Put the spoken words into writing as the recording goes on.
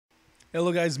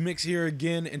Hello guys, Mix here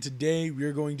again, and today we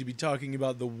are going to be talking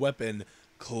about the weapon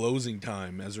Closing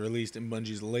Time, as released in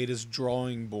Bungie's latest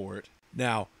drawing board.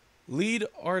 Now, lead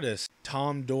artist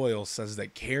Tom Doyle says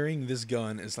that carrying this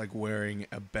gun is like wearing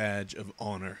a badge of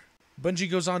honor.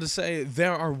 Bungie goes on to say,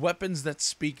 there are weapons that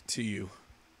speak to you.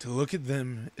 To look at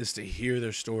them is to hear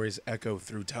their stories echo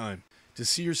through time. To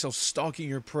see yourself stalking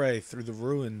your prey through the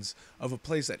ruins of a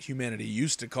place that humanity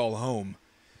used to call home.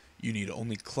 You need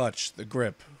only clutch the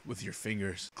grip with your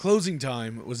fingers. Closing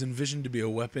Time was envisioned to be a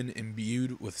weapon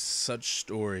imbued with such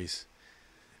stories.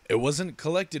 It wasn't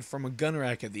collected from a gun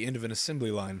rack at the end of an assembly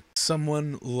line.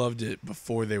 Someone loved it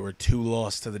before they were too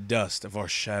lost to the dust of our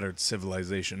shattered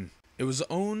civilization. It was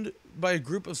owned by a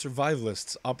group of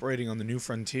survivalists operating on the New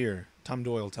Frontier, Tom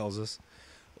Doyle tells us.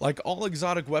 Like all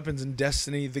exotic weapons in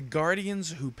Destiny, the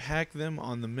Guardians who pack them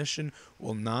on the mission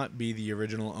will not be the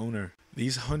original owner.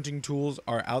 These hunting tools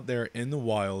are out there in the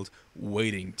wild,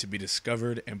 waiting to be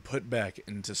discovered and put back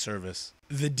into service.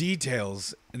 The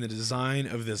details in the design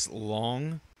of this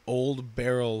long, old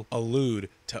barrel allude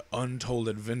to untold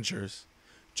adventures,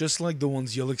 just like the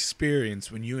ones you'll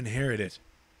experience when you inherit it.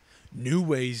 New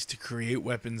ways to create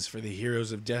weapons for the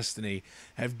heroes of Destiny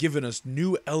have given us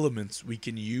new elements we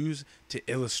can use to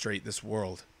illustrate this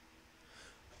world.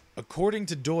 According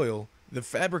to Doyle, the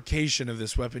fabrication of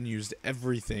this weapon used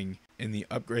everything in the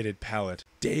upgraded palette.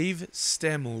 Dave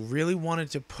Stemmel really wanted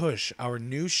to push our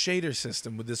new shader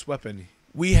system with this weapon.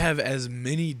 We have as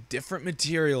many different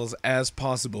materials as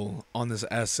possible on this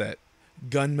asset.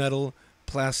 Gunmetal,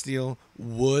 plasteel,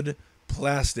 wood,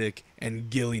 plastic, and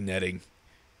ghillie netting.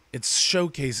 It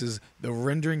showcases the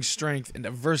rendering strength and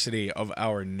diversity of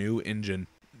our new engine.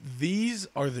 These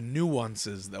are the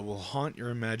nuances that will haunt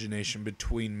your imagination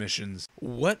between missions.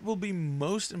 What will be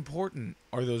most important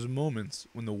are those moments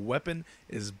when the weapon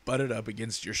is butted up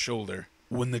against your shoulder,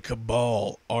 when the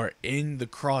Cabal are in the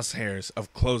crosshairs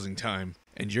of Closing Time,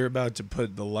 and you're about to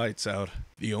put the lights out.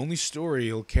 The only story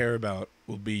you'll care about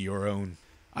will be your own.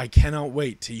 I cannot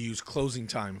wait to use Closing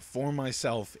Time for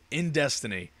myself in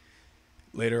Destiny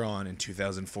later on in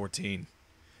 2014.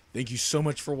 Thank you so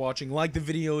much for watching. Like the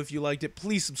video if you liked it.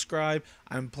 Please subscribe.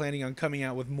 I'm planning on coming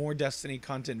out with more Destiny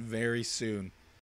content very soon.